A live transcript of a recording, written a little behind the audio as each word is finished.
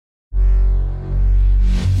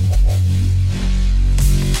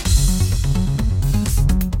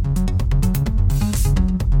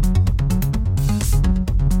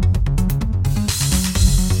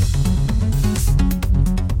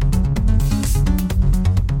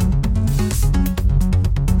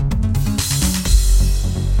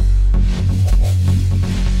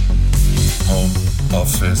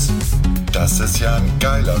Das ist ja ein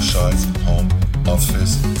geiler Scheiß.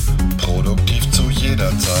 Homeoffice, produktiv zu jeder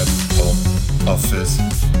Zeit. Homeoffice,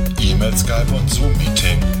 E-Mail, Skype und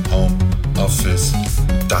Zoom-Meeting. Homeoffice,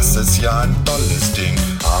 das ist ja ein tolles Ding.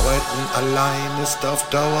 Arbeiten allein ist auf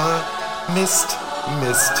Dauer Mist,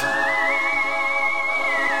 Mist.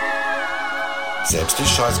 Selbst die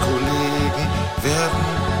scheiß Kollegen werden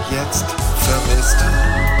jetzt vermisst.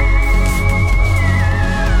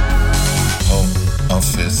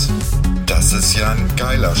 Homeoffice, das ist ja ein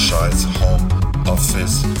geiler Scheiß.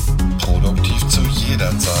 Homeoffice, produktiv zu jeder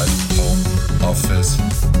Zeit. Homeoffice,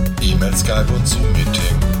 E-Mail, Skype und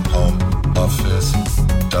Zoom-Meeting. Homeoffice,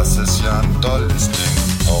 das ist ja ein tolles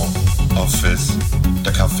Ding. Homeoffice,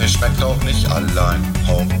 der Kaffee schmeckt auch nicht allein.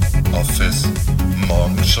 Homeoffice,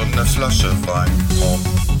 morgen schon eine Flasche Wein.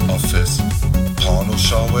 Homeoffice, Porno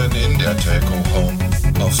schauen in der Telco.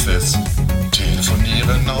 Homeoffice,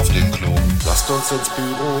 telefonieren auf dem Klo. Lasst uns ins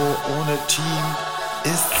Büro, ohne Team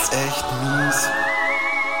ist's echt mies.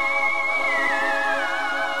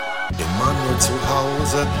 Immer nur zu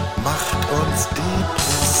Hause macht uns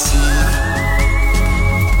depressiv.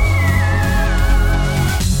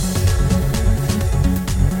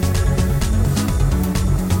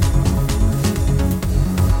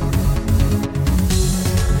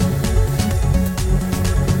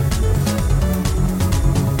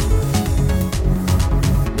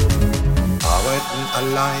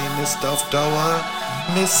 Allein ist auf Dauer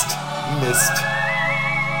Mist, Mist.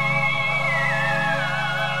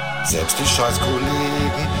 Selbst die scheiß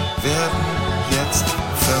Kollegen werden jetzt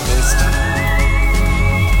vermisst.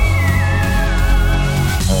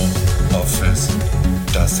 Homeoffice,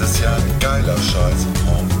 das ist ja ein geiler Scheiß.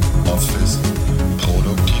 Homeoffice,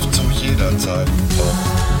 produktiv zu jeder Zeit.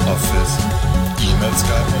 Homeoffice, E-Mail,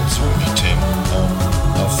 Skype und Zoom-Meeting.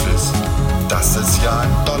 Homeoffice, das ist ja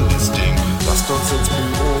ein tolles Ding. Lasst uns ins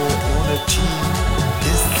Büro, ohne Team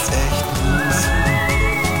ist's echt mies.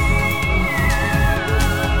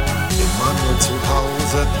 Immer nur zu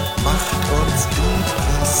Hause macht uns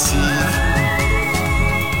depressiv.